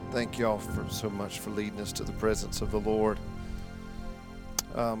Thank y'all for so much for leading us to the presence of the Lord.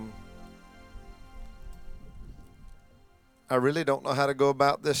 I really don't know how to go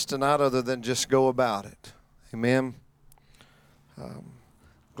about this tonight other than just go about it. Amen.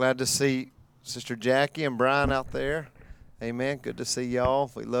 Glad to see Sister Jackie and Brian out there. Amen. Good to see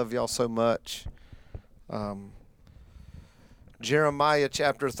y'all. We love y'all so much. Jeremiah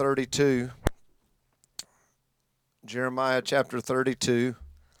chapter 32. Jeremiah chapter 32.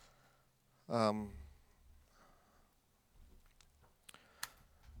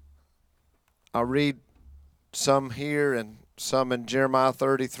 I'll read some here and some in Jeremiah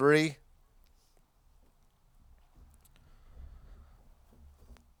 33.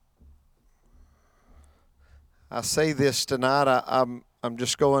 I say this tonight. I'm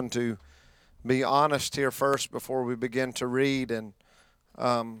just going to be honest here first before we begin to read, and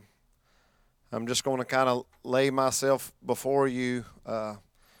I'm just going to kind of lay myself before you.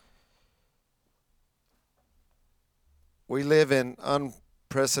 We live in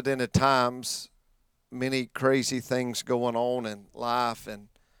unprecedented times, many crazy things going on in life, and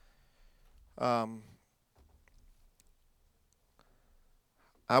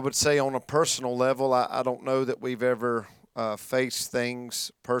I would say on a personal level, I don't know that we've ever faced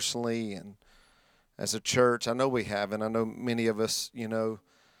things personally and as a church. I know we haven't. I know many of us, are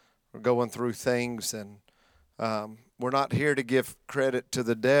going through things, and we're not here to give credit to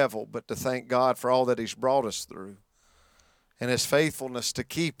the devil, but to thank God for all that he's brought us through and his faithfulness to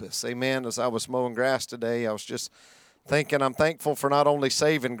keep us. Amen. As I was mowing grass today, I was just thinking I'm thankful for not only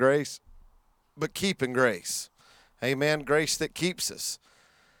saving grace, but keeping grace. Amen. Grace that keeps us.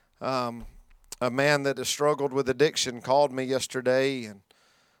 A man that has struggled with addiction called me yesterday, and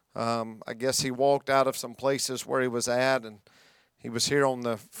I guess he walked out of some places where he was at, and he was here on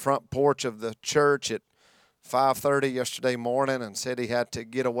the front porch of the church at 5:30 yesterday morning and said he had to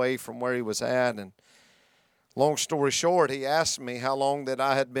get away from where he was at. And long story short, he asked me how long that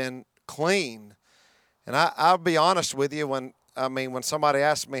I had been clean. And I'll be honest with you, when somebody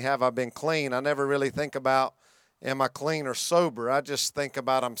asks me, have I been clean, I never really think about, am I clean or sober? I just think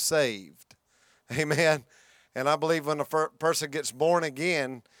about I'm saved. Amen. And I believe when a person gets born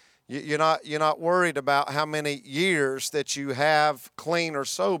again, you're not worried about how many years that you have clean or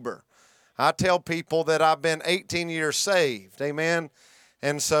sober. I tell people that I've been 18 years saved. Amen.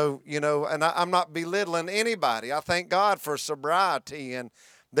 And so, and I'm not belittling anybody. I thank God for sobriety and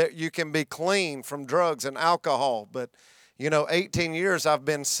that you can be clean from drugs and alcohol. But, 18 years I've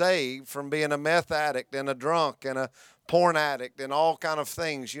been saved from being a meth addict and a drunk and a porn addict and all kind of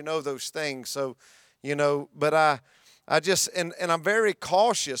things. Those things. So, but I just, and I'm very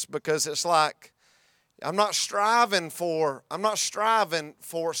cautious because it's like, I'm not striving for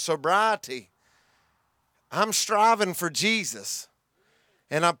sobriety. I'm striving for Jesus.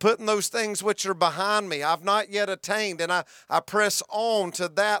 And I'm putting those things which are behind me, I've not yet attained. And I press on to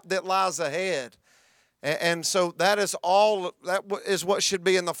that lies ahead. And so that is what should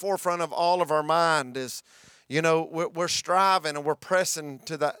be in the forefront of all of our mind is, we're striving and we're pressing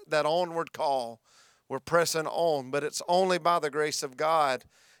to that onward call. We're pressing on, but it's only by the grace of God,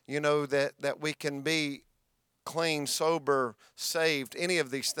 that we can be clean, sober, saved, any of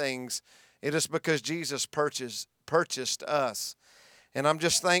these things. It is because Jesus purchased us. And I'm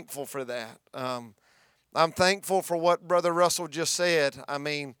just thankful for that. I'm thankful for what Brother Russell just said.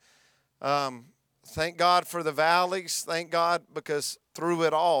 Thank God for the valleys. Thank God because through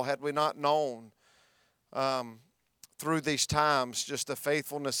it all, had we not known through these times just the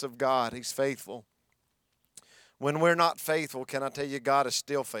faithfulness of God, he's faithful. When we're not faithful, can I tell you, God is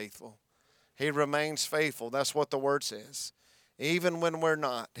still faithful. He remains faithful. That's what the word says. Even when we're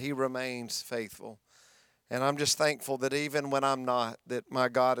not, he remains faithful. And I'm just thankful that even when I'm not, that my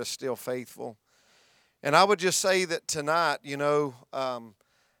God is still faithful. And I would just say that tonight,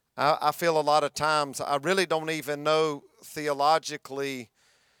 I feel a lot of times I really don't even know theologically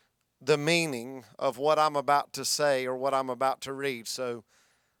the meaning of what I'm about to say or what I'm about to read. So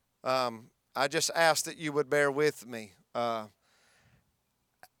I just ask that you would bear with me. I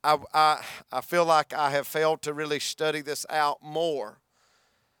feel like I have failed to really study this out more.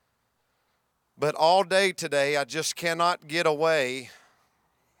 But all day today, I just cannot get away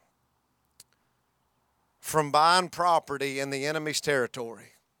from buying property in the enemy's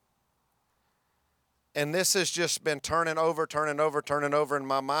territory. And this has just been turning over in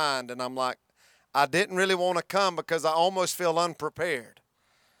my mind. And I'm like, I didn't really want to come because I almost feel unprepared.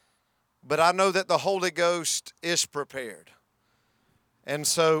 But I know that the Holy Ghost is prepared. And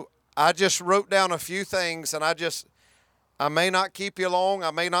so I just wrote down a few things, and I may not keep you long.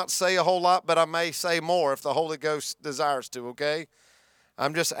 I may not say a whole lot, but I may say more if the Holy Ghost desires to, okay?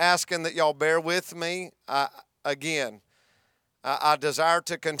 I'm just asking that y'all bear with me. I desire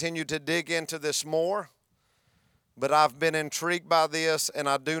to continue to dig into this more, but I've been intrigued by this, and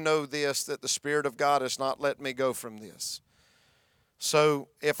I do know this, that the Spirit of God has not let me go from this. So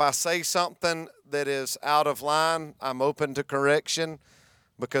if I say something that is out of line, I'm open to correction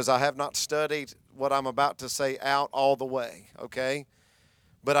because I have not studied what I'm about to say out all the way, okay?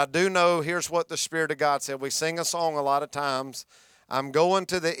 But I do know, here's what the Spirit of God said. We sing a song a lot of times, I'm going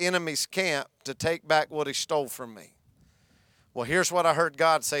to the enemy's camp to take back what he stole from me. Well, here's what I heard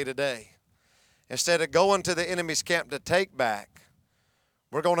God say today. Instead of going to the enemy's camp to take back,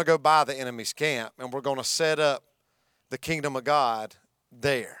 we're going to go by the enemy's camp and we're going to set up the kingdom of God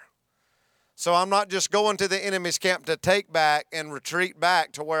there. So I'm not just going to the enemy's camp to take back and retreat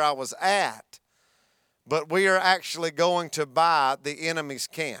back to where I was at, but we are actually going to buy the enemy's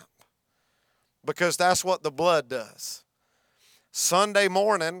camp because that's what the blood does. Sunday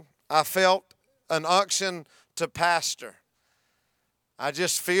morning, I felt an unction to pastor. I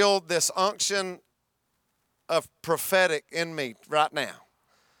just feel this unction of prophetic in me right now.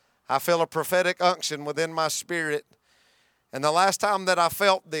 I feel a prophetic unction within my spirit. And the last time that I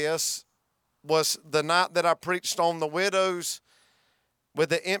felt this was the night that I preached on the widows with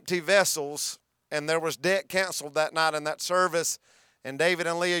the empty vessels, and there was debt canceled that night in that service, and David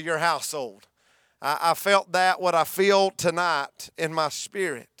and Leah, your household. I felt that, what I feel tonight in my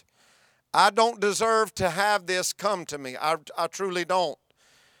spirit. I don't deserve to have this come to me. I truly don't.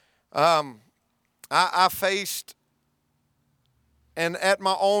 I faced and at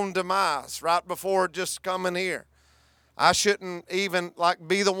my own demise right before just coming here. I shouldn't even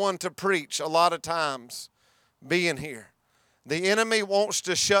be the one to preach a lot of times being here. The enemy wants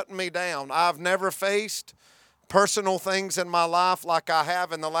to shut me down. I've never faced personal things in my life like I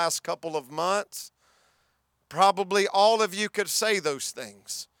have in the last couple of months. Probably all of you could say those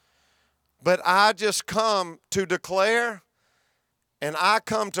things. But I just come to declare and I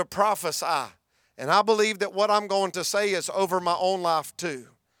come to prophesy. And I believe that what I'm going to say is over my own life too.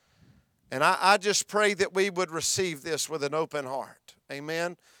 And I just pray that we would receive this with an open heart.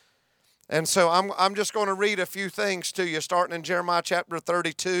 Amen. And so I'm just going to read a few things to you, starting in Jeremiah chapter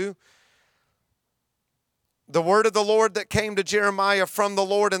 32. The word of the Lord that came to Jeremiah from the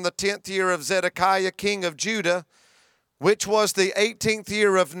Lord in the 10th year of Zedekiah, king of Judah, which was the 18th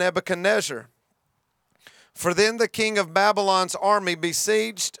year of Nebuchadnezzar. For then the king of Babylon's army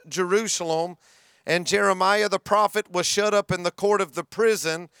besieged Jerusalem, and Jeremiah the prophet was shut up in the court of the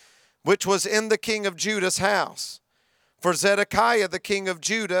prison, which was in the king of Judah's house. For Zedekiah the king of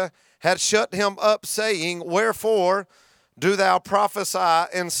Judah had shut him up, saying, Wherefore do thou prophesy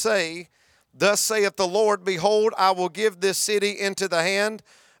and say, Thus saith the Lord, Behold, I will give this city into the hand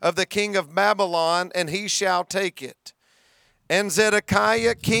of the king of Babylon, and he shall take it. And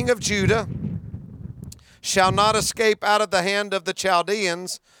Zedekiah king of Judah shall not escape out of the hand of the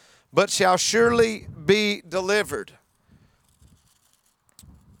Chaldeans, but shall surely be delivered.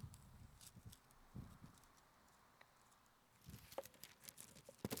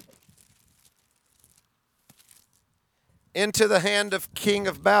 Into the hand of king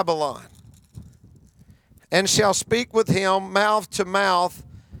of Babylon, and shall speak with him mouth to mouth,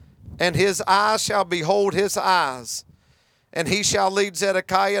 and his eyes shall behold his eyes. And he shall lead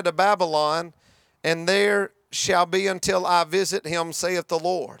Zedekiah to Babylon, and there shall be until I visit him, saith the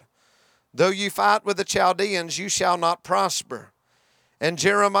Lord. Though you fight with the Chaldeans, you shall not prosper. And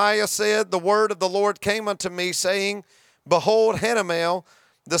Jeremiah said, The word of the Lord came unto me, saying, Behold, Hanamel,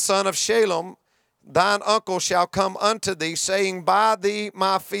 the son of Shalom, thine uncle shall come unto thee, saying, Buy thee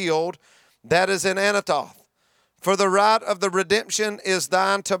my field that is in Anathoth, for the right of the redemption is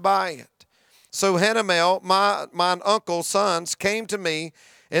thine to buy it. So Hanamel, mine uncle's sons, came to me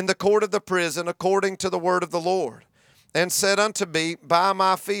in the court of the prison according to the word of the Lord, and said unto me, Buy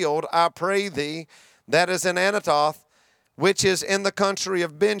my field, I pray thee, that is in Anathoth, which is in the country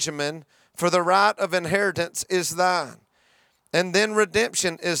of Benjamin, for the right of inheritance is thine. And then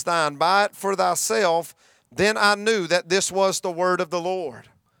redemption is thine. Buy it for thyself. Then I knew that this was the word of the Lord.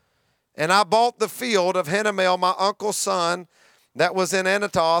 And I bought the field of Hanamel, my uncle's son, that was in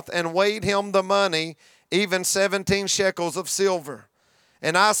Anathoth, and weighed him the money, even 17 shekels of silver.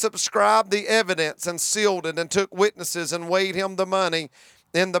 And I subscribed the evidence and sealed it, and took witnesses, and weighed him the money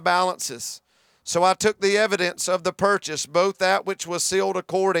in the balances. So I took the evidence of the purchase, both that which was sealed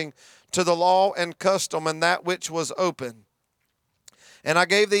according to the law and custom, and that which was open. And I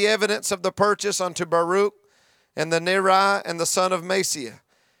gave the evidence of the purchase unto Baruch and the Neri and the son of Maaseiah.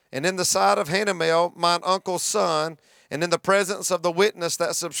 And in the sight of Hanamel, mine uncle's son, and in the presence of the witness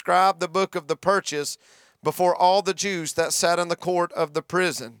that subscribed the book of the purchase, before all the Jews that sat in the court of the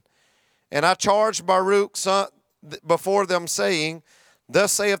prison. And I charged Baruch before them, saying,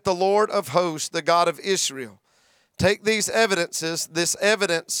 Thus saith the Lord of hosts, the God of Israel, take these evidences, this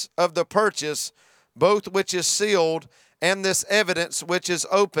evidence of the purchase, both which is sealed, and this evidence which is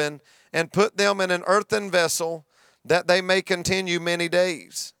open, and put them in an earthen vessel, that they may continue many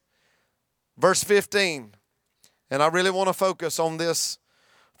days. Verse 15, and I really want to focus on this.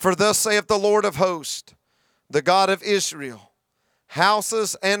 For thus saith the Lord of hosts, the God of Israel,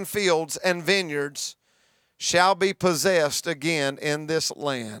 houses and fields and vineyards shall be possessed again in this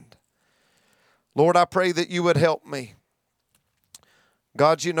land. Lord, I pray that you would help me.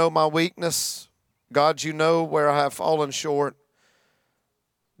 God, you know my weakness. God, you know where I have fallen short.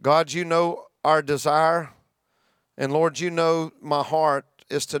 God, you know our desire. And Lord, you know my heart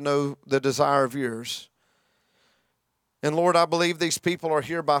is to know the desire of yours. And Lord, I believe these people are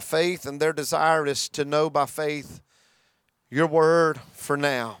here by faith, and their desire is to know by faith your word for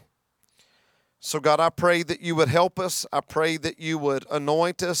now. So God, I pray that you would help us. I pray that you would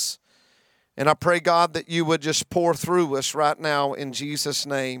anoint us. And I pray, God, that you would just pour through us right now in Jesus'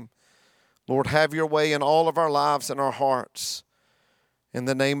 name. Lord, have your way in all of our lives and our hearts. In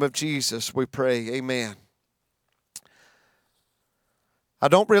the name of Jesus, we pray. Amen. I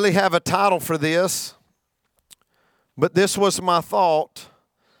don't really have a title for this, but this was my thought: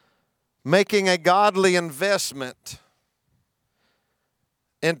 making a godly investment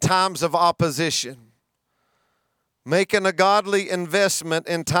in times of opposition. Making a godly investment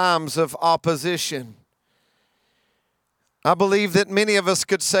in times of opposition. I believe that many of us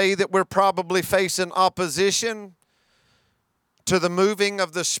could say that we're probably facing opposition to the moving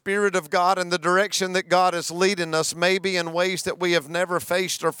of the Spirit of God and the direction that God is leading us, maybe in ways that we have never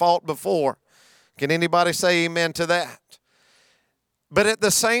faced or fought before. Can anybody say amen to that? But at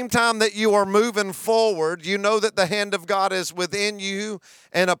the same time that you are moving forward, you know that the hand of God is within you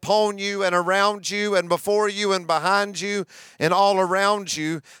and upon you and around you and before you and behind you and all around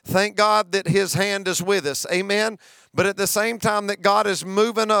you. Thank God that his hand is with us. Amen. But at the same time that God is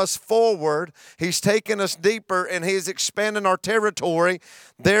moving us forward, he's taking us deeper and he's expanding our territory.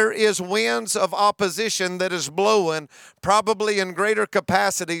 There is winds of opposition that is blowing, probably in greater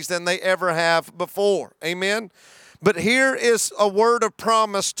capacities than they ever have before. Amen. But here is a word of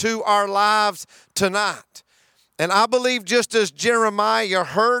promise to our lives tonight. And I believe just as Jeremiah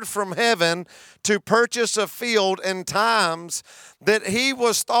heard from heaven to purchase a field in times that he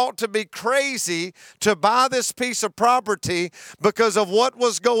was thought to be crazy to buy this piece of property because of what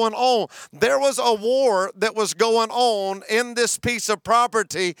was going on. There was a war that was going on in this piece of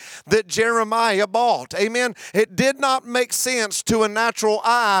property that Jeremiah bought. Amen. It did not make sense to a natural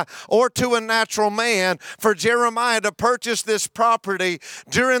eye or to a natural man for Jeremiah to purchase this property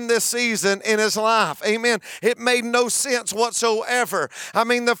during this season in his life. Amen. It made no sense whatsoever. I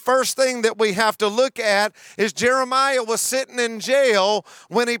mean, the first thing that we have to look at is Jeremiah was sitting in jail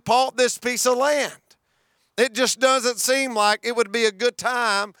when he bought this piece of land. It just doesn't seem like it would be a good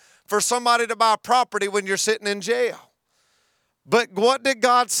time for somebody to buy property when you're sitting in jail. But what did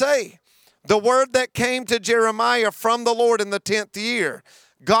God say? The word that came to Jeremiah from the Lord in the 10th year.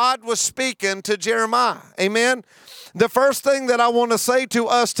 God was speaking to Jeremiah. Amen. The first thing that I want to say to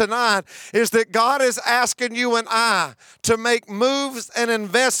us tonight is that God is asking you and I to make moves and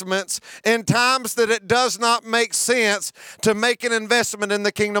investments in times that it does not make sense to make an investment in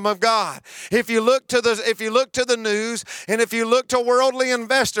the kingdom of God. If you look to the news and if you look to worldly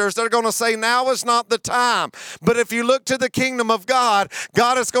investors, they're going to say now is not the time. But if you look to the kingdom of God,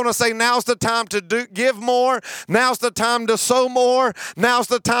 God is going to say now's the time to give more. Now's the time to sow more. Now's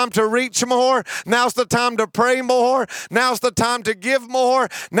the time to reach more. Now's the time to pray more. Now's the time to give more.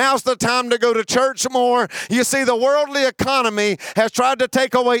 Now's the time to go to church more. You see, the worldly economy has tried to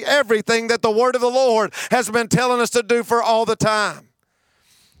take away everything that the word of the Lord has been telling us to do for all the time.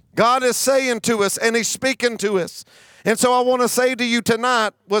 God is saying to us and he's speaking to us. And so I want to say to you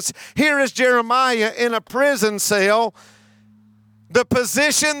tonight here is Jeremiah in a prison cell. The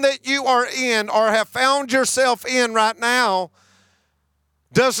position that you are in or have found yourself in right now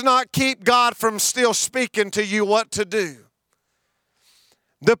does not keep God from still speaking to you what to do.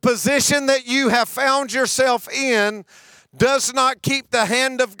 The position that you have found yourself in does not keep the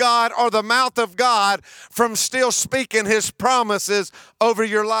hand of God or the mouth of God from still speaking his promises over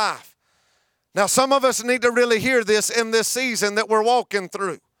your life. Now, some of us need to really hear this in this season that we're walking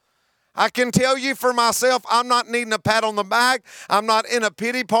through. I can tell you for myself, I'm not needing a pat on the back. I'm not in a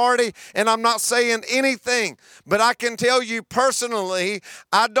pity party, and I'm not saying anything. But I can tell you personally,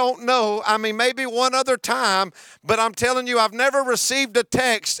 I don't know. I mean, maybe one other time, but I'm telling you, I've never received a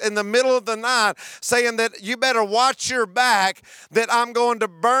text in the middle of the night saying that you better watch your back, that I'm going to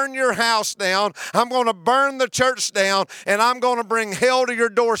burn your house down, I'm going to burn the church down, and I'm going to bring hell to your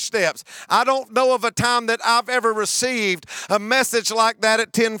doorsteps. I don't know of a time that I've ever received a message like that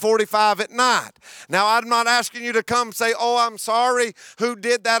at 10:45 at night. Now, I'm not asking you to come say, oh, I'm sorry, who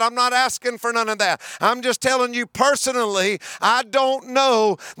did that? I'm not asking for none of that. I'm just telling you personally, I don't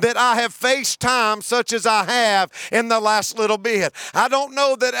know that I have faced times such as I have in the last little bit. I don't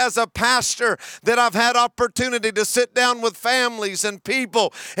know that as a pastor that I've had opportunity to sit down with families and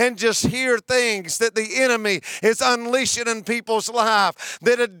people and just hear things that the enemy is unleashing in people's life,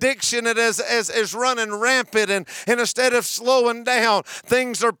 that addiction is running rampant, and instead of slowing down,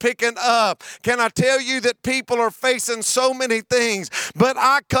 things are picking up. Can I tell you that people are facing so many things, but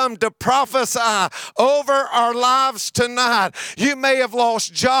I come to prophesy over our lives tonight. You may have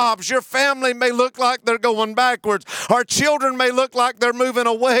lost jobs. Your family may look like they're going backwards. Our children may look like they're moving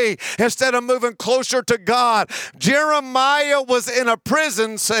away instead of moving closer to God. Jeremiah was in a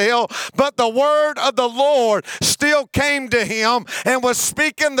prison cell, but the word of the Lord still came to him and was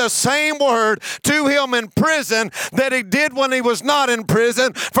speaking the same word to him in prison that he did when he was not in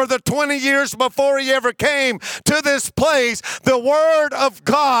prison for the 20 years before he ever came to this place. The word of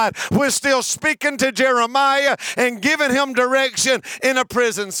God was still speaking to Jeremiah and giving him direction in a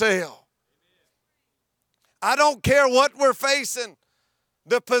prison cell. I don't care what we're facing.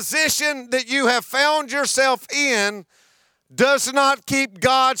 The position that you have found yourself in does not keep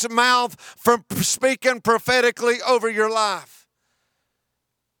God's mouth from speaking prophetically over your life.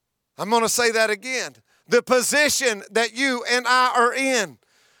 I'm going to say that again. The position that you and I are in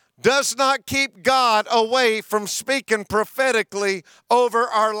does not keep God away from speaking prophetically over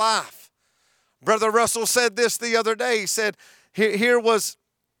our life. Brother Russell said this the other day. He said, here was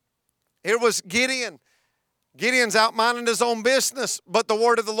Gideon. Gideon's out minding his own business, but the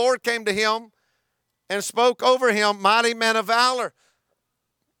word of the Lord came to him and spoke over him, mighty man of valor.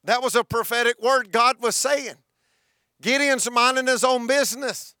 That was a prophetic word God was saying. Gideon's minding his own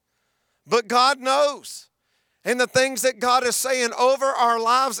business, but God knows. And the things that God is saying over our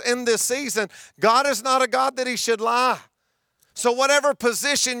lives in this season, God is not a God that he should lie. So whatever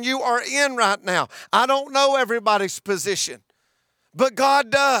position you are in right now, I don't know everybody's position, but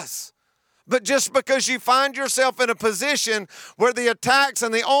God does. But just because you find yourself in a position where the attacks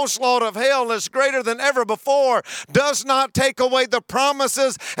and the onslaught of hell is greater than ever before does not take away the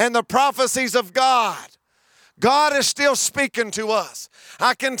promises and the prophecies of God. God is still speaking to us.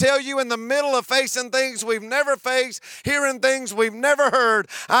 I can tell you, in the middle of facing things we've never faced, hearing things we've never heard,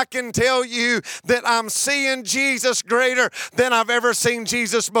 I can tell you that I'm seeing Jesus greater than I've ever seen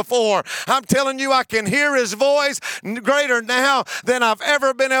Jesus before. I'm telling you, I can hear his voice greater now than I've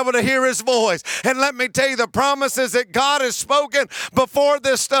ever been able to hear his voice. And let me tell you, the promises that God has spoken before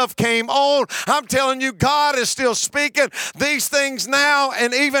this stuff came on, I'm telling you, God is still speaking these things now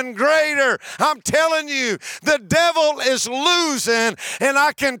and even greater. I'm telling you, the devil is losing, and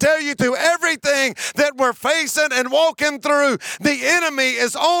I can tell you through everything that we're facing and walking through, the enemy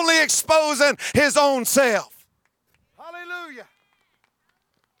is only exposing his own self. Hallelujah.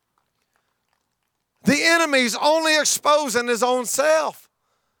 The enemy's only exposing his own self.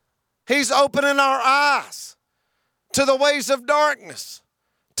 He's opening our eyes to the ways of darkness,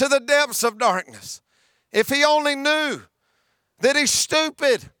 to the depths of darkness. If he only knew that he's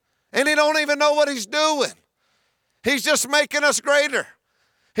stupid and he don't even know what he's doing. He's just making us greater.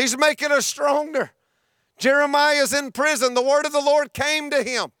 He's making us stronger. Jeremiah is in prison. The word of the Lord came to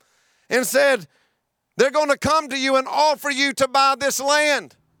him and said, they're going to come to you and offer you to buy this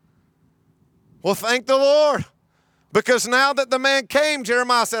land. Well, thank the Lord. Because now that the man came,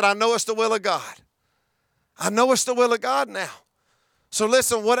 Jeremiah said, I know it's the will of God. I know it's the will of God now. So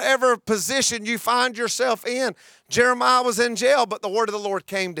listen, whatever position you find yourself in, Jeremiah was in jail, but the word of the Lord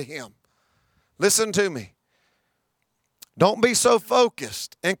came to him. Listen to me. Don't be so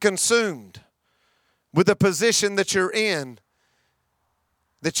focused and consumed with the position that you're in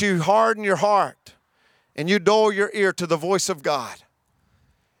that you harden your heart and you dull your ear to the voice of God.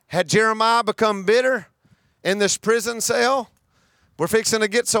 Had Jeremiah become bitter in this prison cell, we're fixing to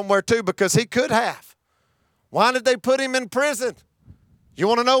get somewhere too, because he could have. Why did they put him in prison? You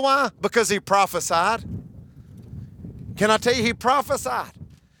want to know why? Because he prophesied. Can I tell you, he prophesied.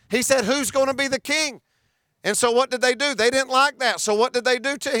 He said, who's going to be the king? And so what did they do? They didn't like that. So what did they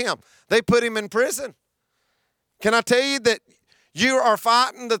do to him? They put him in prison. Can I tell you that You are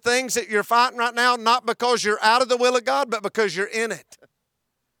fighting the things that you're fighting right now, not because you're out of the will of God, but because you're in it.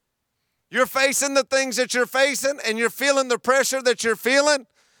 You're facing the things that you're facing, and you're feeling the pressure that you're feeling,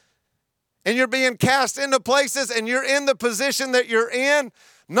 and you're being cast into places, and you're in the position that you're in,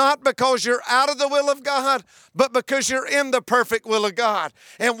 not because you're out of the will of God, but because you're in the perfect will of God.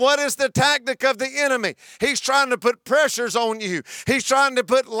 And what is the tactic of the enemy? He's trying to put pressures on you. He's trying to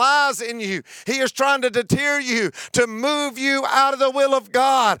put lies in you. He is trying to deter you, to move you out of the will of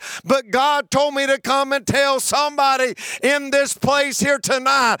God. But God told me to come and tell somebody in this place here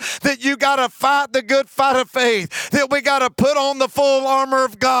tonight that you got to fight the good fight of faith, that we got to put on the full armor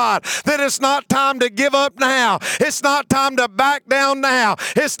of God, that it's not time to give up now. It's not time to back down now.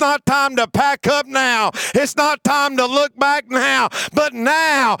 It's not time to pack up now. It's not time to look back now. But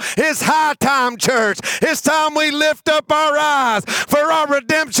now is high time, church. It's time we lift up our eyes, for our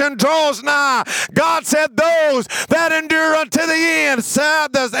redemption draws nigh. God said, those that endure unto the end,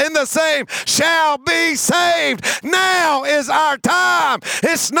 in the same shall be saved. Now is our time.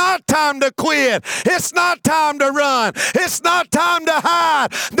 It's not time to quit. It's not time to run. It's not time to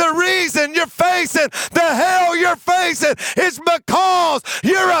hide. The reason you're facing the hell you're facing is because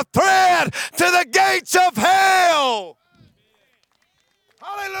you're a threat to the gates of hell.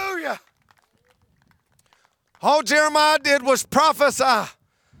 Hallelujah. All Jeremiah did was prophesy.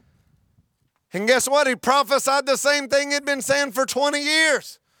 And guess what? He prophesied the same thing he'd been saying for 20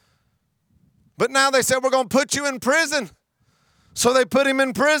 years. But now they said, we're going to put you in prison. So they put him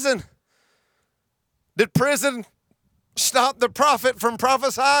in prison. Did prison stop the prophet from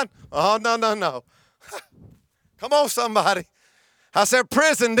prophesying? Oh, no. Come on, somebody. I said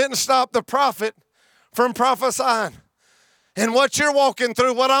prison didn't stop the prophet from prophesying. And what you're walking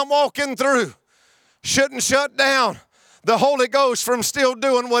through, what I'm walking through, shouldn't shut down the Holy Ghost from still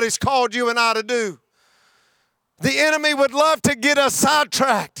doing what He's called you and I to do. The enemy would love to get us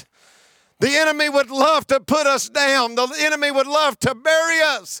sidetracked. The enemy would love to put us down. The enemy would love to bury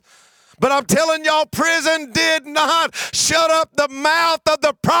us. But I'm telling y'all, prison did not shut up the mouth of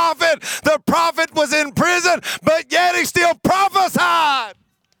the prophet. The prophet was in prison, but yet he still prophesied.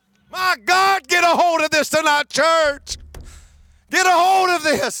 My God, get a hold of this tonight, church. Get a hold of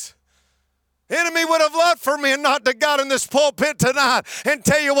this. The enemy would have loved for me and not to got in this pulpit tonight and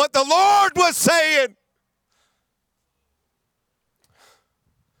tell you what the Lord was saying.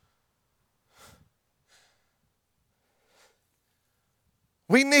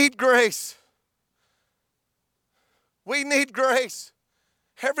 We need grace. We need grace.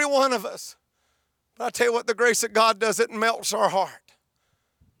 Every one of us. But I tell you what, the grace of God does, it melts our heart.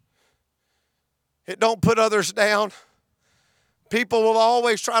 It don't put others down. People will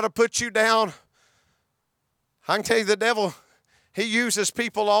always try to put you down. I can tell you the devil, he uses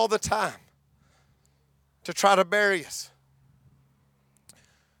people all the time to try to bury us.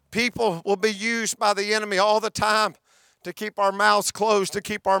 People will be used by the enemy all the time to keep our mouths closed, to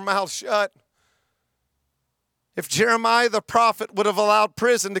keep our mouths shut. If Jeremiah the prophet would have allowed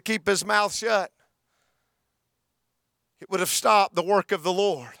prison to keep his mouth shut, it would have stopped the work of the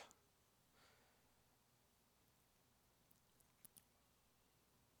Lord.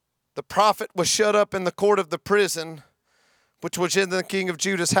 The prophet was shut up in the court of the prison, which was in the king of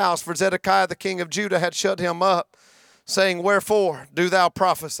Judah's house. For Zedekiah the king of Judah had shut him up, saying, wherefore do thou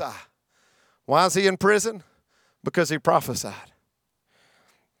prophesy? Why is he in prison? Because he prophesied.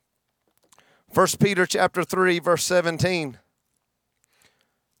 1 Peter chapter 3, verse 17.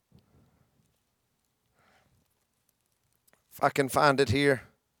 If I can find it here.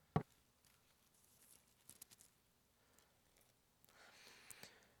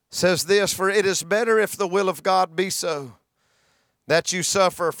 Says this, for it is better if the will of God be so, that you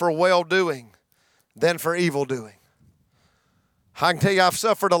suffer for well-doing than for evil-doing. I can tell you I've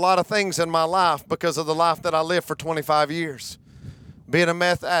suffered a lot of things in my life because of the life that I lived for 25 years. Being a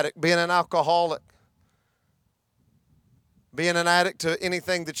meth addict, being an alcoholic, being an addict to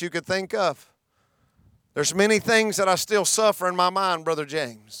anything that you could think of. There's many things that I still suffer in my mind, Brother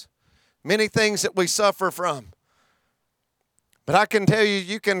James. Many things that we suffer from. But I can tell you,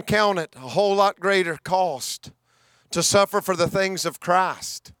 you can count it a whole lot greater cost to suffer for the things of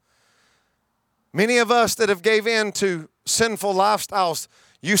Christ. Many of us that have gave in to sinful lifestyles,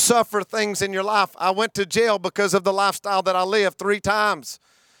 you suffer things in your life. I went to jail because of the lifestyle that I lived 3 times.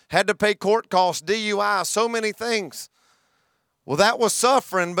 Had to pay court costs, DUI, so many things. Well, that was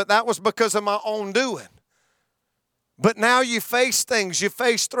suffering, but that was because of my own doing. But now you face things, you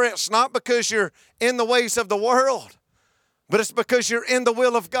face threats, not because you're in the ways of the world, but it's because you're in the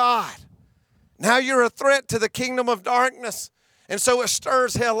will of God. Now you're a threat to the kingdom of darkness, and so it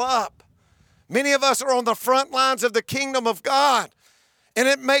stirs hell up. Many of us are on the front lines of the kingdom of God, and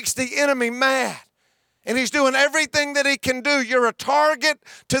it makes the enemy mad. And he's doing everything that he can do. You're a target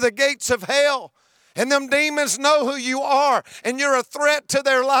to the gates of hell. And them demons know who you are, and you're a threat to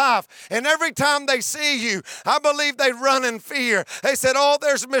their life. And every time they see you, I believe they run in fear. They said, oh,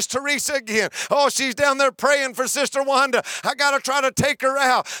 there's Miss Teresa again. Oh, she's down there praying for Sister Wanda. I got to try to take her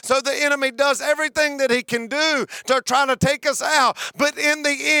out. So the enemy does everything that he can do to try to take us out. But in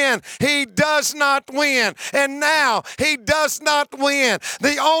the end, he does not win. And now he does not win.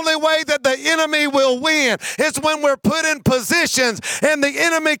 The only way that the enemy will win is when we're put in positions and the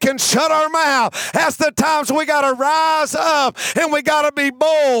enemy can shut our mouth. That's the times we got to rise up, and we got to be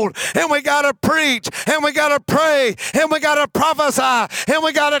bold, and we got to preach, and we got to pray, and we got to prophesy, and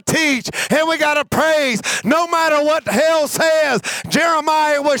we got to teach, and we got to praise. No matter what hell says,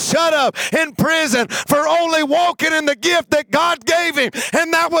 Jeremiah was shut up in prison for only walking in the gift that God gave him,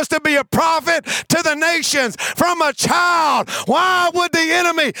 and that was to be a prophet to the nations from a child. Why would the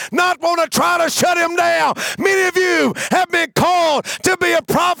enemy not want to try to shut him down? Many of you have been called to be a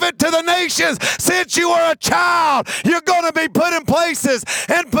prophet to the nations. Since you are a child, you're going to be put in places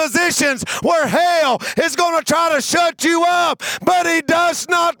and positions where hell is going to try to shut you up, but he does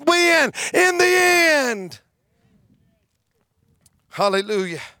not win in the end.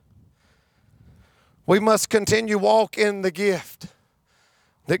 Hallelujah. We must continue walk in the gift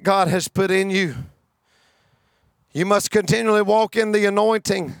that God has put in you. You must continually walk in the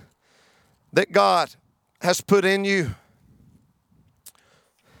anointing that God has put in you.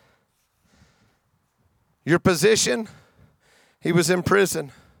 Your position, he was in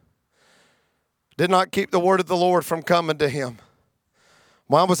prison, did not keep the word of the Lord from coming to him.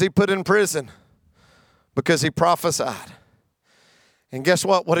 Why was he put in prison? Because he prophesied. And guess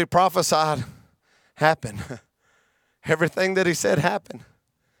what? What he prophesied happened. Everything that he said happened.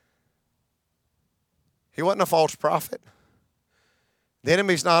 He wasn't a false prophet. The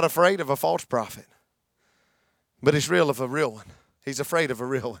enemy's not afraid of a false prophet, but he's real of a real one. He's afraid of a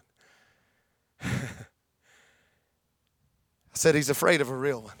real one. I said he's afraid of a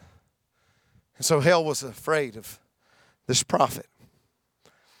real one. And so hell was afraid of this prophet.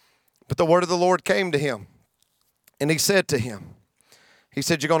 But the word of the Lord came to him. And he said to him, he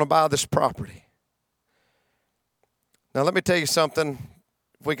said, you're going to buy this property. Now let me tell you something.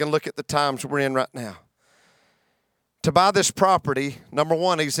 If we can look at the times we're in right now. To buy this property, number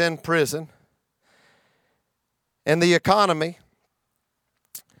one, he's in prison. And the economy,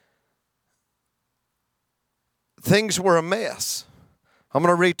 things were a mess. I'm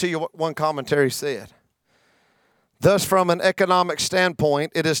going to read to you what one commentary said. Thus, from an economic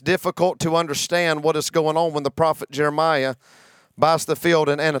standpoint, it is difficult to understand what is going on when the prophet Jeremiah buys the field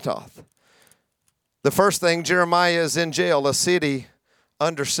in Anathoth. The first thing, Jeremiah is in jail, a city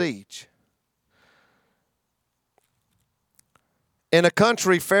under siege. In a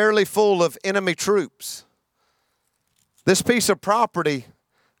country fairly full of enemy troops. This piece of property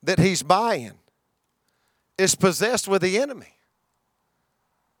that he's buying is possessed with the enemy.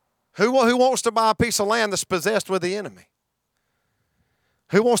 Who wants to buy a piece of land that's possessed with the enemy?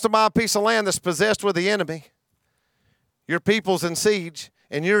 Who wants to buy a piece of land that's possessed with the enemy? Your people's in siege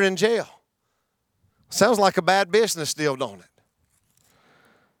and you're in jail. Sounds like a bad business deal, don't it?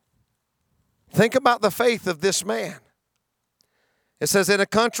 Think about the faith of this man. It says, in a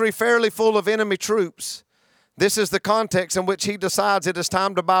country fairly full of enemy troops, this is the context in which he decides it is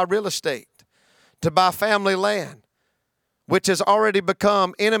time to buy real estate, to buy family land, which has already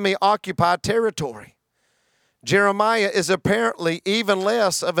become enemy-occupied territory. Jeremiah is apparently even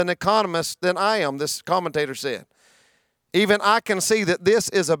less of an economist than I am, this commentator said. Even I can see that this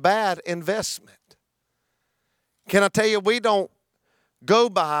is a bad investment. Can I tell you, we don't go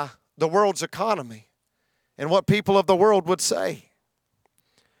by the world's economy and what people of the world would say.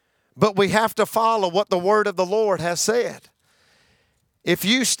 But we have to follow what the word of the Lord has said. If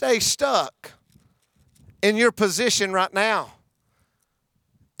you stay stuck in your position right now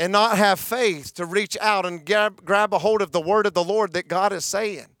and not have faith to reach out and grab a hold of the word of the Lord that God is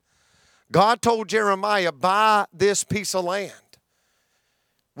saying, God told Jeremiah, buy this piece of land.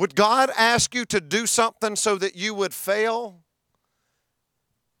 Would God ask you to do something so that you would fail?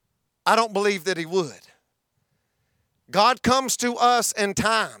 I don't believe that he would. God comes to us in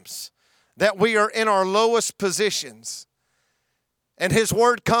times that we are in our lowest positions, and his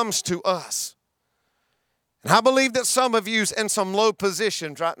word comes to us. And I believe that some of you's in some low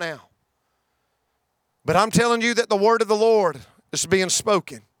positions right now. But I'm telling you that the word of the Lord is being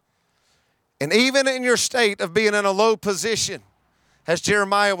spoken. And even in your state of being in a low position, as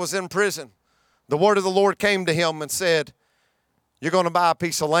Jeremiah was in prison, the word of the Lord came to him and said, you're going to buy a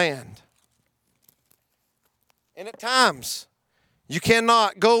piece of land. And at times,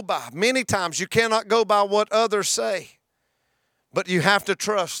 many times you cannot go by what others say. But you have to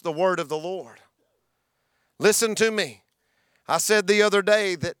trust the word of the Lord. Listen to me. I said the other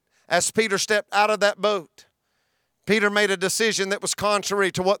day that as Peter stepped out of that boat, Peter made a decision that was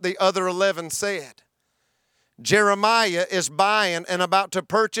contrary to what the other 11 said. Jeremiah is buying and about to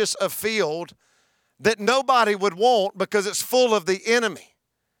purchase a field that nobody would want because it's full of the enemy.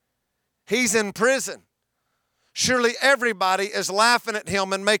 He's in prison. Surely everybody is laughing at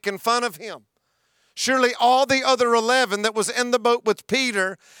him and making fun of him. Surely all the other 11 that was in the boat with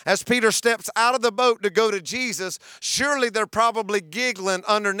Peter, as Peter steps out of the boat to go to Jesus, surely they're probably giggling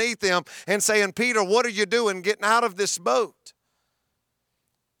underneath him and saying, Peter, what are you doing getting out of this boat?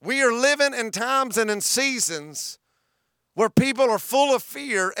 We are living in times and in seasons where people are full of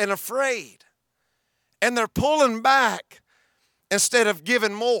fear and afraid. And they're pulling back instead of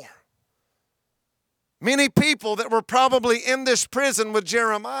giving more. Many people that were probably in this prison with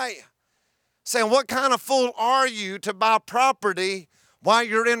Jeremiah saying, what kind of fool are you to buy property while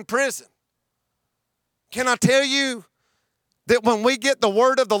you're in prison? Can I tell you that when we get the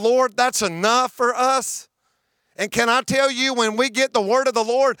word of the Lord, that's enough for us? And can I tell you, when we get the word of the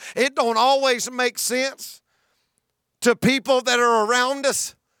Lord, it don't always make sense to people that are around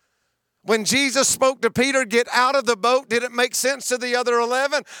us. When Jesus spoke to Peter, get out of the boat, did it make sense to the other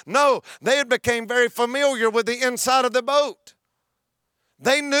 11? No, they had become very familiar with the inside of the boat.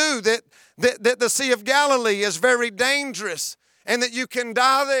 They knew that the Sea of Galilee is very dangerous and that you can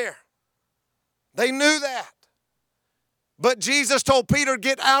die there. They knew that. But Jesus told Peter,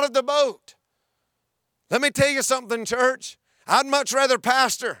 get out of the boat. Let me tell you something, church. I'd much rather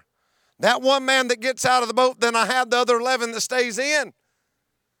pastor that one man that gets out of the boat than I had the other 11 that stays in.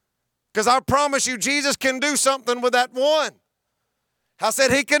 Because I promise you, Jesus can do something with that one. I said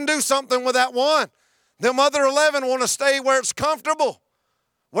he can do something with that one. Them other 11 want to stay where it's comfortable.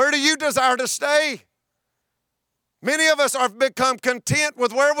 Where do you desire to stay? Many of us have become content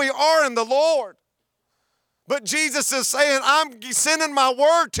with where we are in the Lord. But Jesus is saying, I'm sending my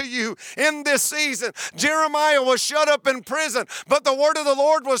word to you in this season. Jeremiah was shut up in prison, but the word of the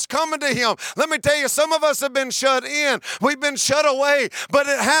Lord was coming to him. Let me tell you, some of us have been shut in. We've been shut away, but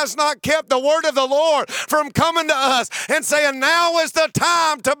it has not kept the word of the Lord from coming to us and saying, now is the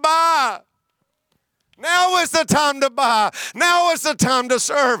time to buy. Now is the time to buy. Now is the time to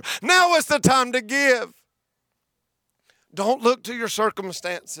serve. Now is the time to give. Don't look to your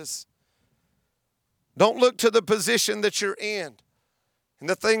circumstances. Don't look to the position that you're in and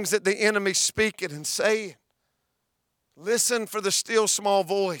the things that the enemy's speaking and saying. Listen for the still small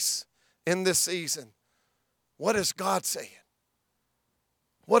voice in this season. What is God saying?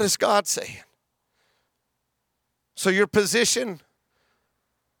 What is God saying? So your position,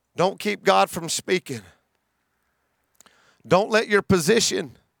 don't keep God from speaking. Don't let your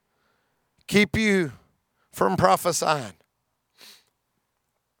position keep you from prophesying.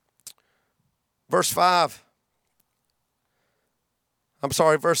 Verse 6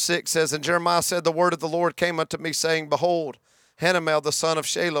 says, and Jeremiah said, the word of the Lord came unto me, saying, behold, Hanamel the son of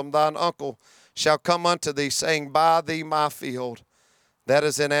Shalem, thine uncle, shall come unto thee, saying, buy thee my field that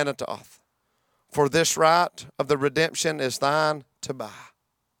is in Anathoth. For this right of the redemption is thine to buy.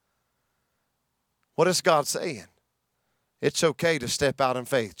 What is God saying? It's okay to step out in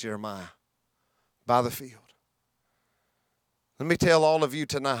faith, Jeremiah. Buy the field. Let me tell all of you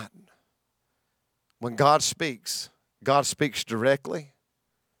tonight, when God speaks directly.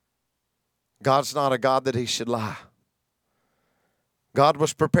 God's not a God that he should lie. God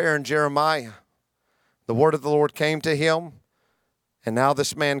was preparing Jeremiah. The word of the Lord came to him, and now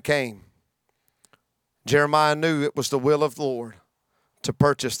this man came. Jeremiah knew it was the will of the Lord to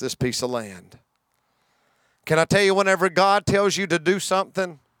purchase this piece of land. Can I tell you, whenever God tells you to do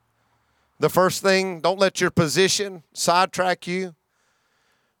something, the first thing, don't let your position sidetrack you.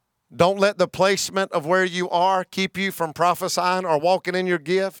 Don't let the placement of where you are keep you from prophesying or walking in your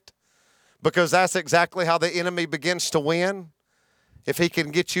gift, because that's exactly how the enemy begins to win, if he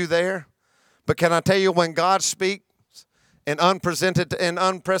can get you there. But can I tell you, when God speaks in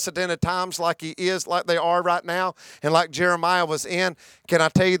unprecedented times like they are right now, and like Jeremiah was in, can I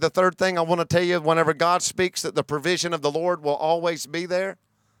tell you the third thing I want to tell you? Whenever God speaks, that the provision of the Lord will always be there.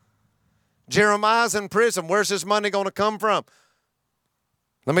 Jeremiah's in prison. Where's his money going to come from?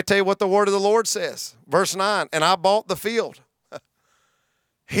 Let me tell you what the word of the Lord says. Verse 9, and I bought the field.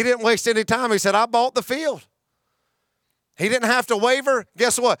 He didn't waste any time. He said, I bought the field. He didn't have to waver.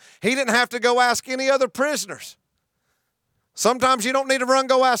 Guess what? He didn't have to go ask any other prisoners. Sometimes you don't need to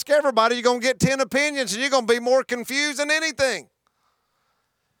go ask everybody. You're going to get 10 opinions, and you're going to be more confused than anything.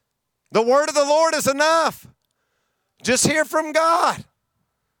 The word of the Lord is enough. Just hear from God.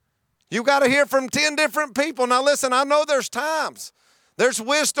 You got to hear from 10 different people. Now listen, I know there's times. There's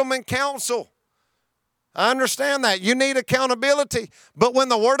wisdom and counsel. I understand that. You need accountability. But when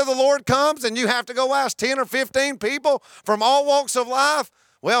the word of the Lord comes and you have to go ask 10 or 15 people from all walks of life,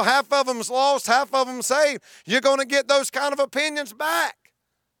 well, half of them's lost, half of them saved. You're going to get those kind of opinions back.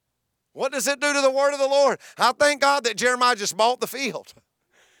 What does it do to the word of the Lord? I thank God that Jeremiah just bought the field.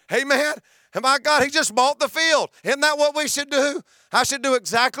 Amen. And my God, he just bought the field. Isn't that what we should do? I should do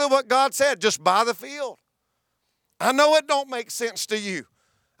exactly what God said. Just buy the field. I know it don't make sense to you.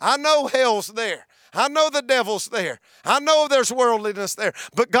 I know hell's there. I know the devil's there. I know there's worldliness there.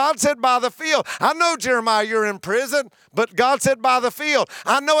 But God said buy the field. I know, Jeremiah, you're in prison, but God said buy the field.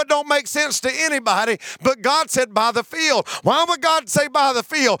 I know it don't make sense to anybody, but God said buy the field. Why would God say buy the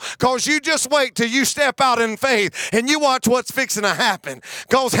field? Because you just wait till you step out in faith and you watch what's fixing to happen.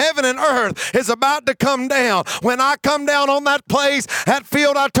 Because heaven and earth is about to come down. When I come down on that place, that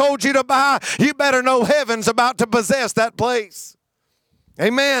field I told you to buy, you better know heaven's about to possess that place.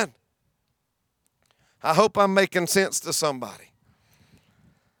 Amen. I hope I'm making sense to somebody.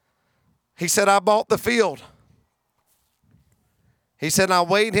 He said, I bought the field. He said, I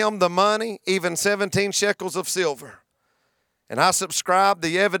weighed him the money, even 17 shekels of silver. And I subscribed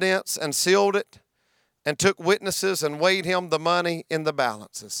the evidence and sealed it and took witnesses and weighed him the money in the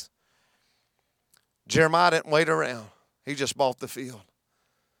balances. Jeremiah didn't wait around. He just bought the field.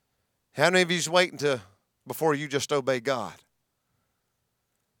 How many of you's waiting before you just obey God?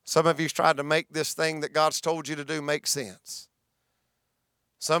 Some of you's tried to make this thing that God's told you to do make sense.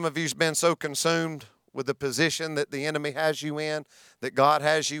 Some of you's been so consumed with the position that the enemy has you in, that God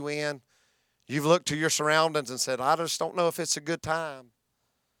has you in. You've looked to your surroundings and said, I just don't know if it's a good time.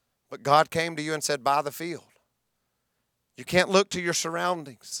 But God came to you and said, buy the field. You can't look to your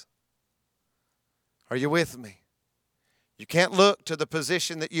surroundings. Are you with me? You can't look to the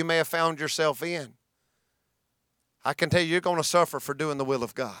position that you may have found yourself in. I can tell you, you're going to suffer for doing the will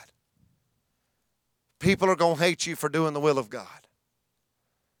of God. People are going to hate you for doing the will of God.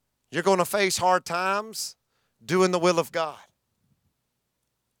 You're going to face hard times doing the will of God.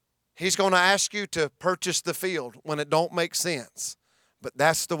 He's going to ask you to purchase the field when it don't make sense. But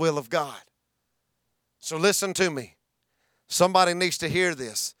that's the will of God. So listen to me. Somebody needs to hear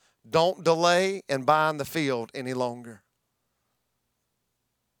this. Don't delay in buying the field any longer.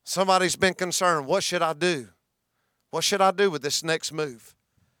 Somebody's been concerned, what should I do? What should I do with this next move?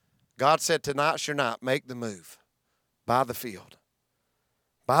 God said, tonight's your night. Make the move. Buy the field.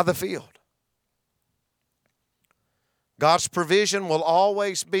 Buy the field. God's provision will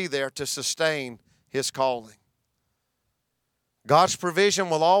always be there to sustain His calling. God's provision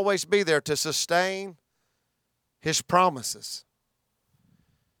will always be there to sustain His promises.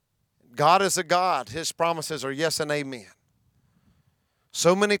 God is a God. His promises are yes and amen.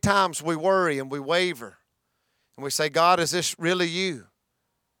 So many times we worry and we waver. And we say, God, is this really you?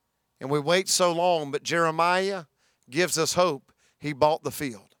 And we wait so long, but Jeremiah gives us hope. He bought the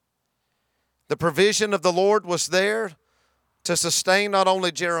field. The provision of the Lord was there to sustain not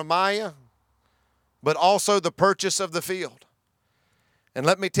only Jeremiah, but also the purchase of the field. And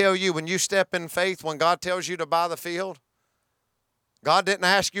let me tell you, when you step in faith, when God tells you to buy the field, God didn't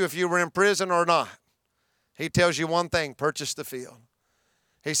ask you if you were in prison or not. He tells you one thing, purchase the field.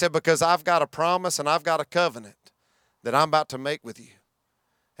 He said, because I've got a promise and I've got a covenant that I'm about to make with you.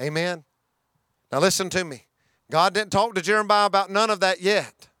 Amen. Now listen to me. God didn't talk to Jeremiah about none of that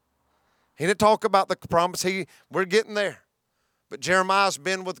yet. He didn't talk about the promise. We're getting there. But Jeremiah's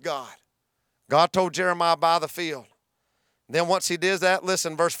been with God. God told Jeremiah, buy the field. Then once he did that,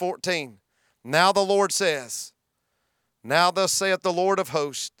 listen, verse 14. Now the Lord says, now thus saith the Lord of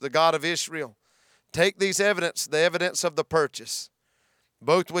hosts, the God of Israel, take these evidence, the evidence of the purchase,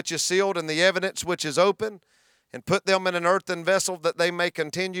 both which is sealed and the evidence which is open, and put them in an earthen vessel that they may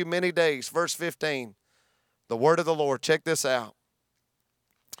continue many days. Verse 15, the word of the Lord. Check this out.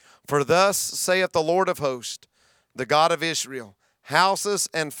 For thus saith the Lord of hosts, the God of Israel, houses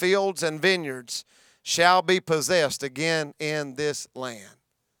and fields and vineyards shall be possessed again in this land.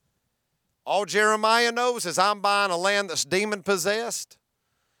 All Jeremiah knows is I'm buying a land that's demon-possessed,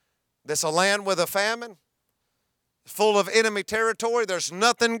 that's a land with a famine, full of enemy territory. There's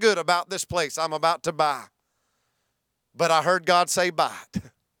nothing good about this place I'm about to buy. But I heard God say, buy it.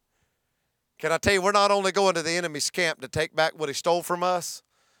 Can I tell you, we're not only going to the enemy's camp to take back what he stole from us,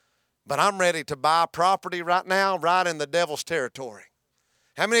 but I'm ready to buy property right now, right in the devil's territory.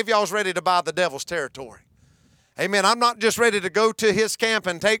 How many of y'all is ready to buy the devil's territory? Amen. I'm not just ready to go to his camp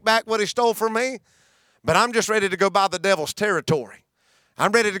and take back what he stole from me, but I'm just ready to go buy the devil's territory.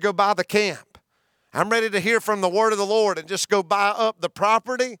 I'm ready to go buy the camp. I'm ready to hear from the word of the Lord and just go buy up the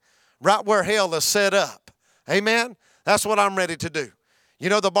property right where hell is set up. Amen? That's what I'm ready to do. You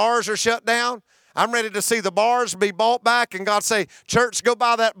know, the bars are shut down. I'm ready to see the bars be bought back and God say, church, go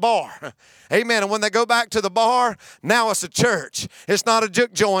buy that bar. Amen. And when they go back to the bar, now it's a church. It's not a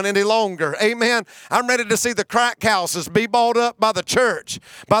juke joint any longer. Amen. I'm ready to see the crack houses be bought up by the church,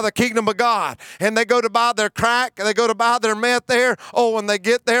 by the kingdom of God. And they go to buy their crack, they go to buy their meth there. Oh, when they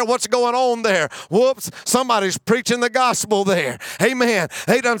get there, what's going on there? Whoops, somebody's preaching the gospel there. Amen.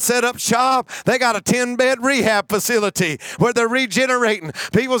 They done set up shop. They got a 10-bed rehab facility where they're regenerating.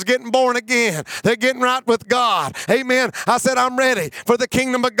 People's getting born again. They're getting right with God. Amen. I said, I'm ready for the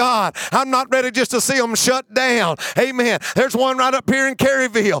kingdom of God. I'm not ready just to see them shut down. Amen. There's one right up here in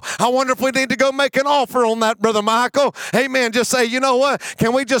Caryville. I wonder if we need to go make an offer on that, Brother Michael. Amen. Just say, you know what?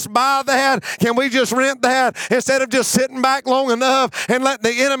 Can we just buy that? Can we just rent that instead of just sitting back long enough and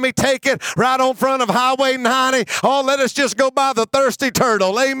letting the enemy take it right on front of Highway 90? Oh, let us just go buy the Thirsty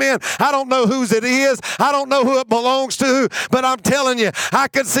Turtle. Amen. I don't know whose it is. I don't know who it belongs to, but I'm telling you, I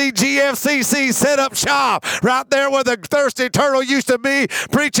could see GFCC set up shop right there where the Thirsty Turtle used to be,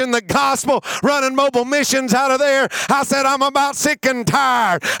 preaching the gospel, running mobile missions out of there. I said, I'm about sick and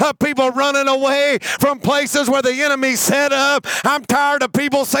tired of people running away from places where the enemy set up. I'm tired of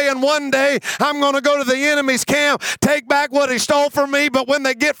people saying one day I'm going to go to the enemy's camp, take back what he stole from me, but when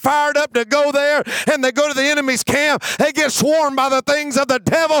they get fired up to go there and they go to the enemy's camp, they get swarmed by the things of the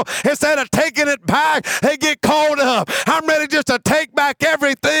devil. Instead of taking it back, they get caught up. I'm ready just to take back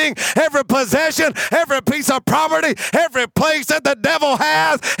everything, every possession, every piece of property, every place that the devil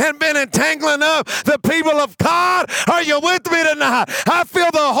has and been entangling up the people of God. Are you with me tonight? I feel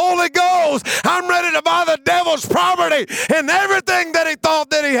the Holy Ghost. I'm ready to buy the devil's property and everything that he thought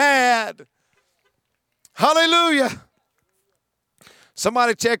that he had. Hallelujah.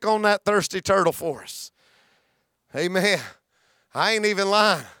 Somebody check on that Thirsty Turtle for us. Amen. I ain't even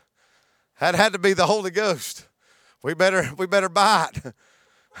lying. That had to be the Holy Ghost. We better buy it.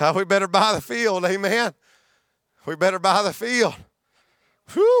 We better buy the field. Amen. We better buy the field.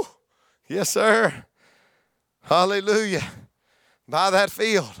 Whew. Yes, sir. Hallelujah. Buy that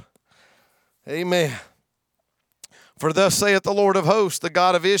field. Amen. For thus saith the Lord of hosts, the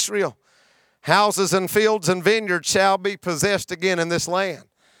God of Israel, houses and fields and vineyards shall be possessed again in this land.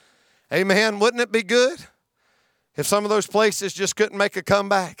 Amen. Wouldn't it be good if some of those places just couldn't make a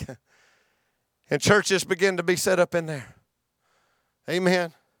comeback and churches begin to be set up in there?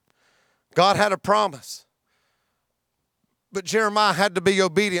 Amen. God had a promise, but Jeremiah had to be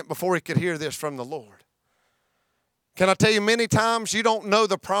obedient before he could hear this from the Lord. Can I tell you, many times you don't know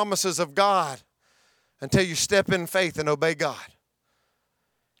the promises of God until you step in faith and obey God.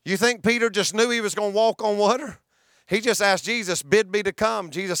 You think Peter just knew he was going to walk on water? He just asked Jesus, bid me to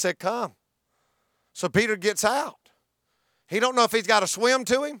come. Jesus said, come. So Peter gets out. He don't know if he's got to swim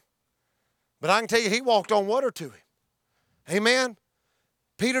to him, but I can tell you he walked on water to him. Amen.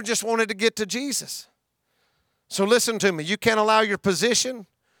 Peter just wanted to get to Jesus. So listen to me. You can't allow your position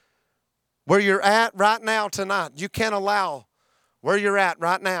where you're at right now tonight. You can't allow where you're at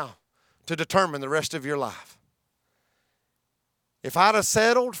right now to determine the rest of your life. If I'd have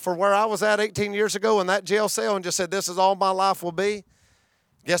settled for where I was at 18 years ago in that jail cell and just said this is all my life will be,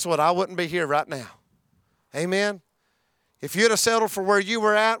 guess what? I wouldn't be here right now. Amen. If you'd have settled for where you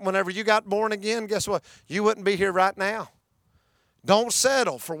were at whenever you got born again, guess what? You wouldn't be here right now. Don't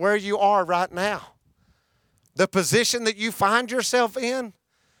settle for where you are right now. The position that you find yourself in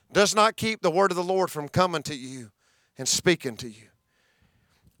does not keep the word of the Lord from coming to you and speaking to you.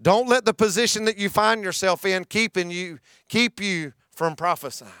 Don't let the position that you find yourself in keep you from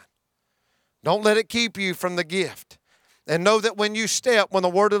prophesying. Don't let it keep you from the gift. And know that when you step, when the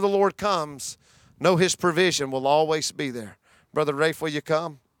word of the Lord comes, know his provision will always be there. Brother Rafe, will you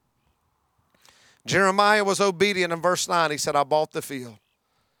come? Jeremiah was obedient in verse 9. He said, I bought the field.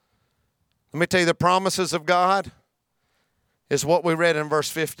 Let me tell you, the promises of God is what we read in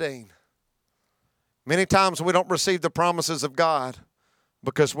verse 15. Many times we don't receive the promises of God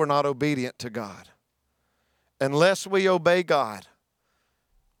because we're not obedient to God. Unless we obey God,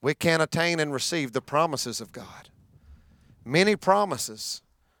 we can't attain and receive the promises of God. Many promises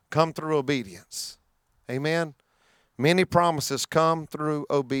come through obedience. Amen? Many promises come through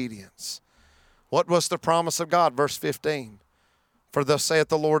obedience. What was the promise of God? Verse 15. For thus saith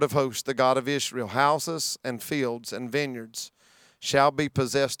the Lord of hosts, the God of Israel, houses and fields and vineyards shall be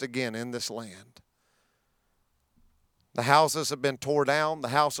possessed again in this land. The houses have been torn down. The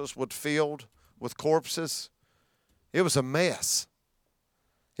houses were filled with corpses. It was a mess.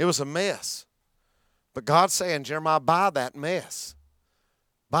 It was a mess. But God's saying, Jeremiah, buy that mess.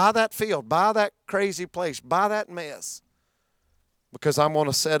 Buy that field. Buy that crazy place. Buy that mess. Because I'm going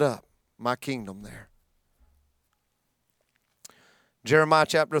to set up my kingdom there. Jeremiah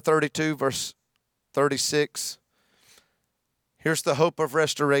chapter 32, verse 36. Here's the hope of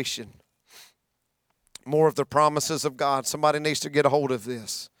restoration. More of the promises of God. Somebody needs to get a hold of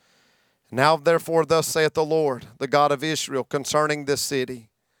this. Now, therefore, thus saith the Lord, the God of Israel, concerning this city,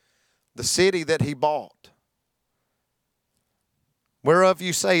 the city that he bought, whereof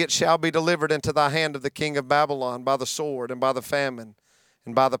you say it shall be delivered into thy hand of the king of Babylon by the sword and by the famine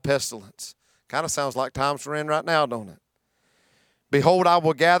and by the pestilence. Kind of sounds like times we're in right now, don't it? Behold, I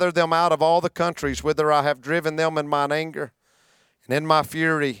will gather them out of all the countries whither I have driven them in mine anger and in my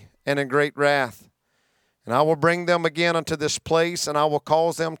fury and in great wrath. And I will bring them again unto this place, and I will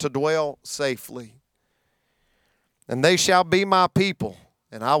cause them to dwell safely. And they shall be my people,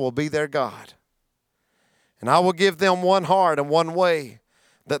 and I will be their God. And I will give them one heart and one way,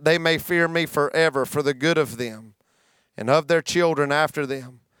 that they may fear me forever for the good of them and of their children after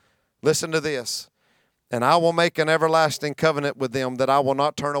them. Listen to this. And I will make an everlasting covenant with them, that I will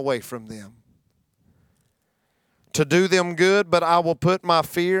not turn away from them, to do them good, but I will put my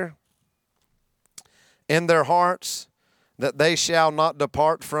fear in their hearts, that they shall not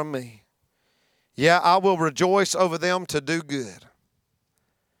depart from me. Yeah, I will rejoice over them to do good.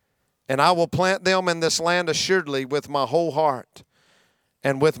 And I will plant them in this land assuredly with my whole heart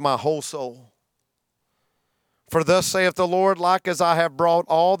and with my whole soul. For thus saith the Lord, like as I have brought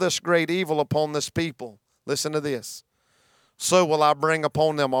all this great evil upon this people, listen to this, so will I bring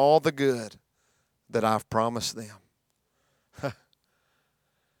upon them all the good that I've promised them.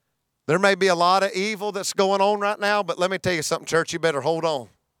 There may be a lot of evil that's going on right now, but let me tell you something, church, you better hold on.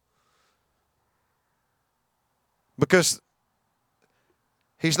 Because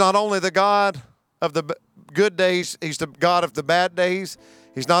he's not only the God of the good days, he's the God of the bad days.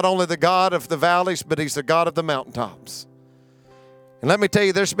 He's not only the God of the valleys, but he's the God of the mountaintops. And let me tell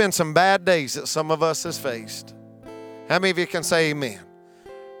you, there's been some bad days that some of us has faced. How many of you can say amen?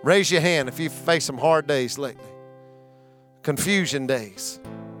 Raise your hand if you've faced some hard days lately. Confusion days.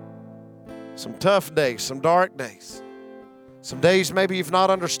 Some tough days, some dark days. Some days maybe you've not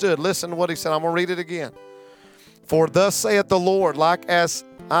understood. Listen to what he said. I'm going to read it again. For thus saith the Lord, like as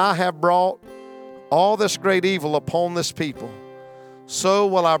I have brought all this great evil upon this people, so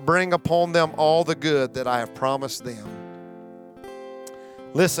will I bring upon them all the good that I have promised them.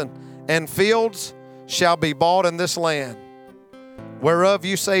 Listen, and fields shall be bought in this land, whereof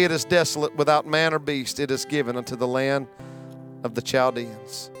you say it is desolate without man or beast, it is given unto the land of the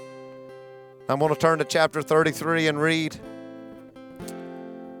Chaldeans. I'm going to turn to chapter 33 and read.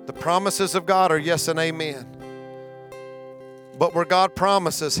 The promises of God are yes and amen. But where God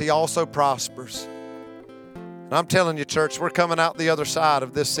promises, he also prospers. And I'm telling you, church, we're coming out the other side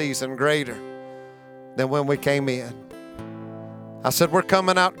of this season greater than when we came in. I said we're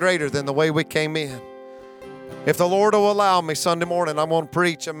coming out greater than the way we came in. If the Lord will allow me, Sunday morning, I'm going to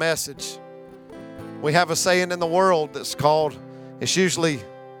preach a message. We have a saying in the world that's called, it's usually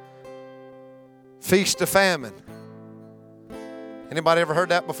feast to famine. Anybody ever heard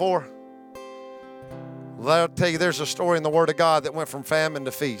that before? Well, I'll tell you, there's a story in the Word of God that went from famine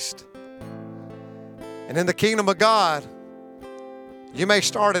to feast. And in the kingdom of God, you may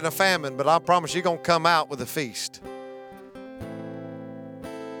start in a famine, but I promise you're going to come out with a feast.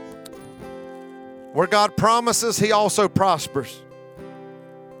 Where God promises, he also prospers.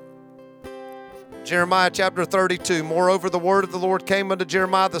 Jeremiah chapter 32. Moreover, the word of the Lord came unto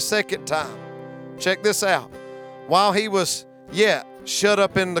Jeremiah the second time. Check this out. While he was yet shut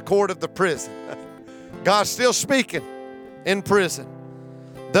up in the court of the prison. God's still speaking in prison.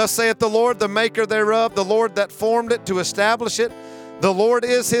 Thus saith the Lord, the maker thereof, the Lord that formed it to establish it. The Lord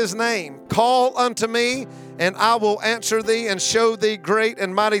is his name. Call unto me, and I will answer thee and show thee great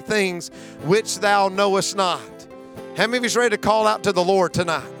and mighty things which thou knowest not. How many of you is ready to call out to the Lord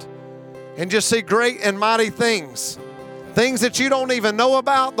tonight and just see great and mighty things? Things that you don't even know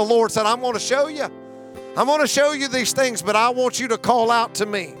about. The Lord said, I'm going to show you. I'm going to show you these things, but I want you to call out to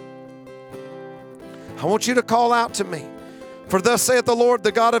me. I want you to call out to me. For thus saith the Lord,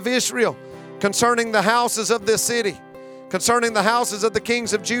 the God of Israel, concerning the houses of this city, concerning the houses of the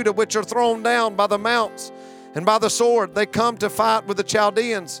kings of Judah, which are thrown down by the mounts and by the sword. They come to fight with the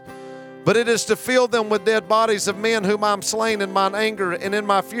Chaldeans, but it is to fill them with dead bodies of men whom I'm slain in mine anger and in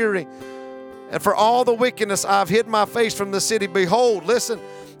my fury. And for all the wickedness I have hid my face from the city. Behold, listen,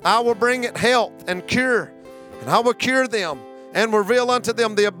 I will bring it health and cure, and I will cure them and reveal unto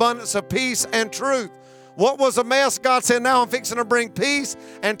them the abundance of peace and truth. What was a mess? God said, now I'm fixing to bring peace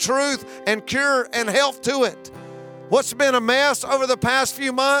and truth and cure and health to it. What's been a mess over the past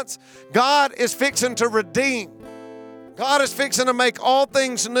few months, God is fixing to redeem. God is fixing to make all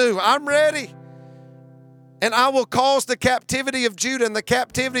things new. I'm ready. And I will cause the captivity of Judah and the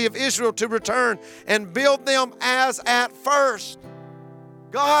captivity of Israel to return and build them as at first.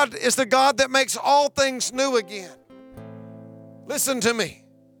 God is the God that makes all things new again. Listen to me.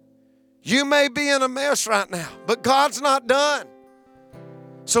 You may be in a mess right now, but God's not done.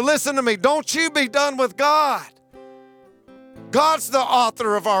 So listen to me. Don't you be done with God. God's the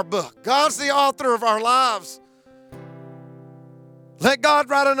author of our book. God's the author of our lives. Let God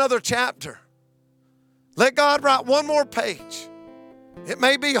write another chapter. Let God write one more page. It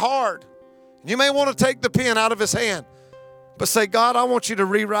may be hard. You may want to take the pen out of his hand, but say, God, I want you to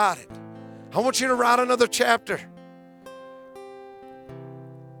rewrite it. I want you to write another chapter.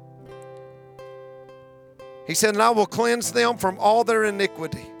 He said, and I will cleanse them from all their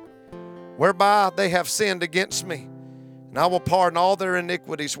iniquity, whereby they have sinned against me. And I will pardon all their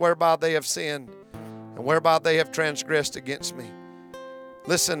iniquities whereby they have sinned and whereby they have transgressed against me.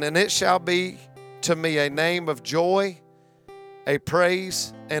 Listen, and it shall be to me a name of joy, a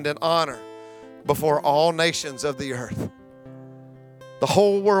praise, and an honor before all nations of the earth. The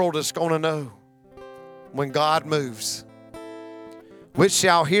whole world is going to know when God moves. Which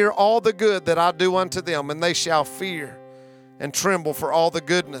shall hear all the good that I do unto them, and they shall fear and tremble for all the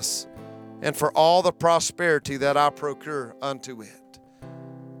goodness and for all the prosperity that I procure unto it.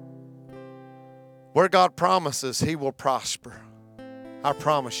 Where God promises, he will prosper. I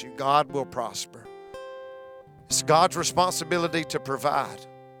promise you, God will prosper. It's God's responsibility to provide.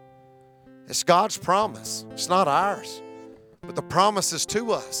 It's God's promise. It's not ours. But the promise is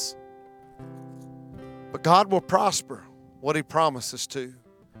to us. But God will prosper what he promises to.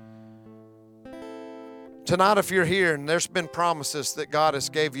 Tonight, if you're here and there's been promises that God has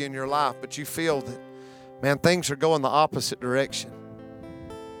gave you in your life, but you feel that, man, things are going the opposite direction,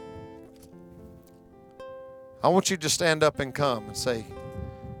 I want you to stand up and come and say,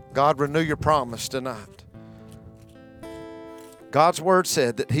 God, renew your promise tonight. God's word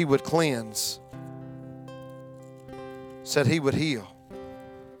said that he would cleanse, said he would heal,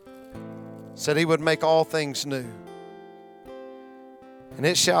 said he would make all things new. And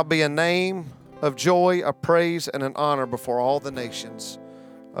it shall be a name of joy, a praise, and an honor before all the nations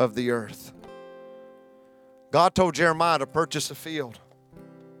of the earth. God told Jeremiah to purchase a field.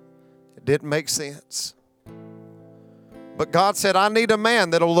 It didn't make sense. But God said, I need a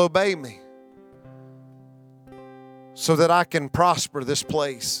man that will obey me so that I can prosper this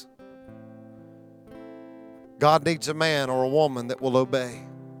place. God needs a man or a woman that will obey.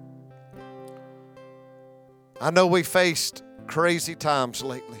 I know we faced crazy times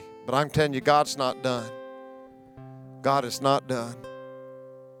lately, but I'm telling you, God's not done. God is not done.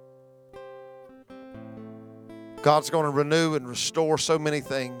 God's going to renew and restore so many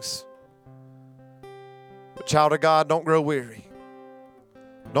things. But child of God, don't grow weary.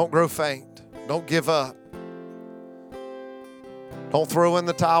 Don't grow faint. Don't give up. Don't throw in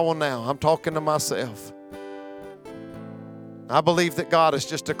the towel now. I'm talking to myself. I believe that God is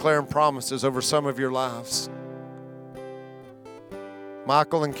just declaring promises over some of your lives.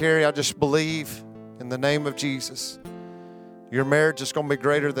 Michael and Carrie, I just believe in the name of Jesus, your marriage is going to be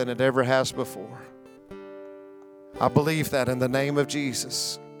greater than it ever has before. I believe that in the name of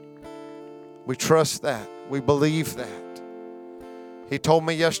Jesus. We trust that. We believe that. He told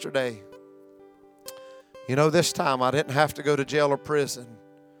me yesterday, you know, this time I didn't have to go to jail or prison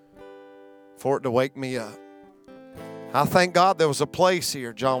for it to wake me up. I thank God there was a place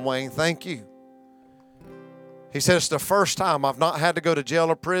here, John Wayne. Thank you. He said it's the first time I've not had to go to jail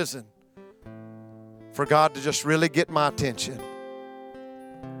or prison for God to just really get my attention.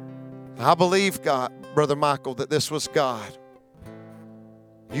 I believe, God, Brother Michael, that this was God.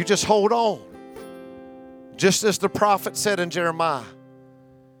 You just hold on. Just as the prophet said in Jeremiah,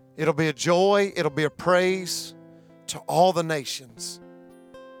 it'll be a joy, it'll be a praise to all the nations.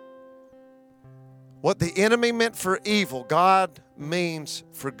 What the enemy meant for evil, God means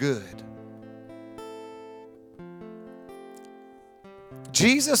for good.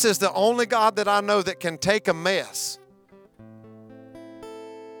 Jesus is the only God that I know that can take a mess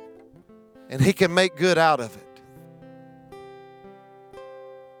and he can make good out of it.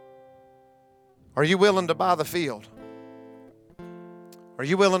 Are you willing to buy the field? Are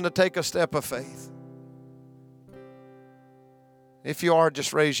you willing to take a step of faith? If you are,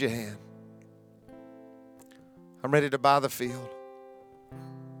 just raise your hand. I'm ready to buy the field.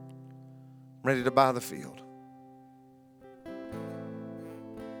 I'm ready to buy the field.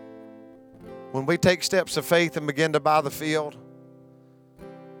 When we take steps of faith and begin to buy the field,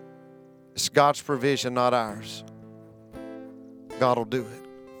 it's God's provision, not ours. God will do it.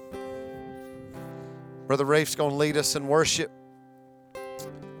 Brother Rafe's going to lead us in worship.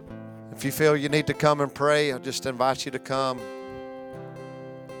 If you feel you need to come and pray, I just invite you to come.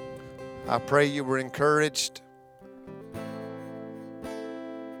 I pray you were encouraged.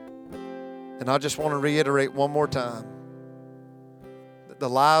 And I just want to reiterate one more time that the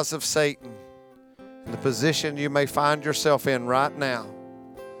lies of Satan and the position you may find yourself in right now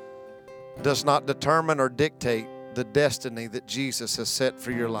does not determine or dictate the destiny that Jesus has set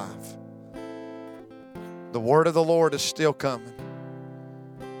for your life. The word of the Lord is still coming.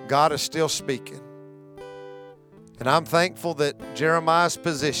 God is still speaking. And I'm thankful that Jeremiah's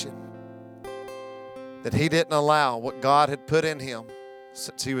position, that he didn't allow what God had put in him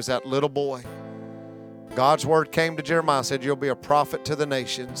since he was that little boy. God's word came to Jeremiah and said, you'll be a prophet to the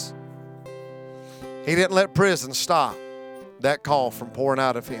nations. He didn't let prison stop that call from pouring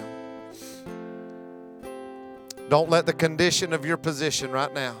out of him. Don't let the condition of your position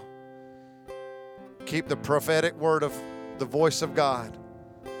right now keep the prophetic word of the voice of God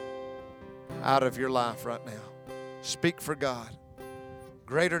out of your life right now. Speak for God.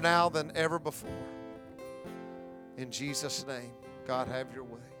 Greater now than ever before. In Jesus' name, God, have your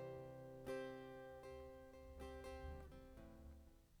way.